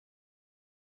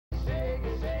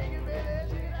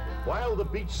While the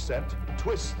beach set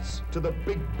twists to the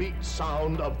big beat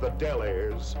sound of the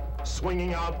Delaires,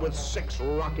 swinging out with 6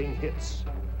 rocking hits.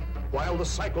 While the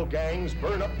cycle gangs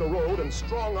burn up the road and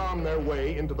strong-arm their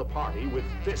way into the party with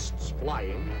fists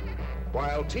flying.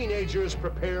 While teenagers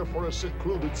prepare for a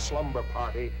secluded slumber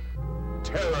party,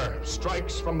 terror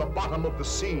strikes from the bottom of the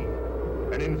sea.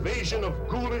 An invasion of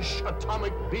ghoulish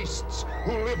atomic beasts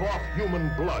who live off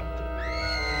human blood.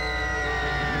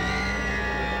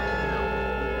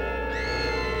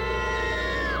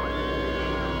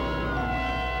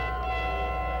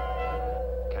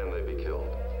 Can they be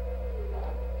killed?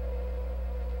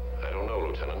 I don't know,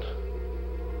 Lieutenant.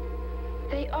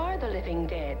 They are the living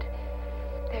dead.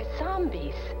 They're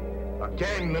zombies.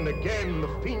 Again and again, the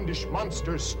fiendish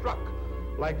monsters struck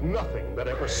like nothing that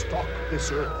ever stalked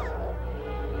this earth.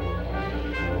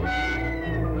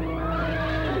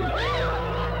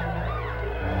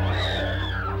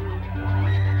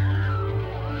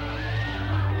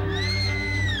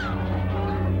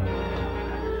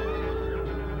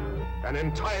 An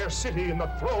entire city in the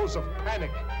throes of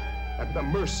panic, at the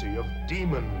mercy of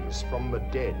demons from the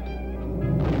dead.